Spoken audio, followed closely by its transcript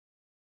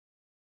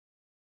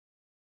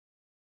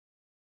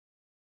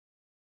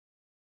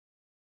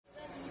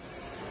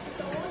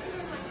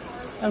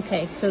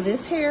Okay, so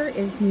this hair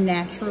is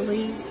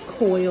naturally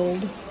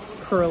coiled,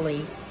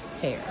 curly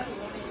hair.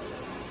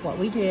 What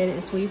we did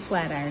is we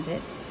flat ironed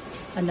it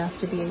enough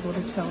to be able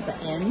to tell the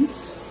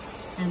ends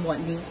and what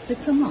needs to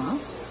come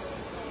off.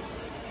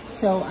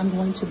 So I'm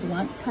going to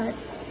blunt cut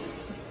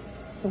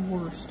the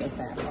worst of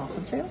that off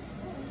of there.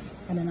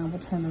 And then I will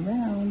turn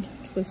around,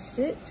 twist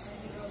it,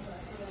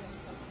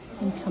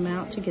 and come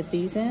out to get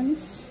these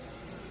ends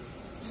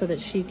so that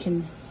she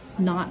can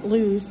not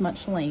lose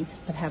much length,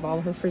 but have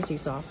all her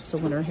frizzies off, so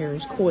when her hair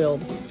is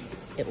coiled,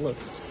 it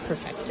looks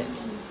perfected.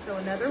 So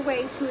another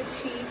way to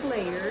achieve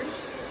layers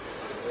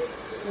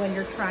when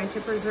you're trying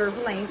to preserve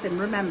length, and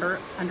remember,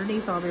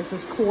 underneath all this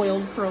is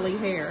coiled curly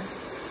hair,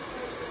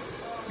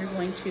 you're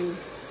going to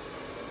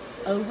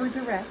over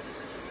direct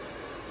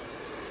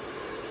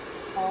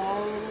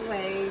all the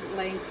way,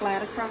 laying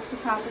flat across the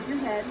top of your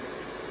head,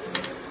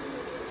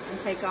 and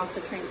take off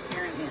the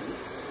transparent end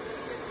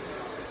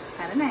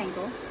at an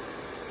angle.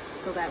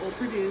 So that will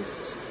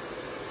produce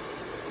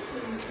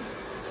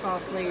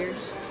soft layers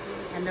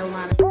and no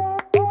line of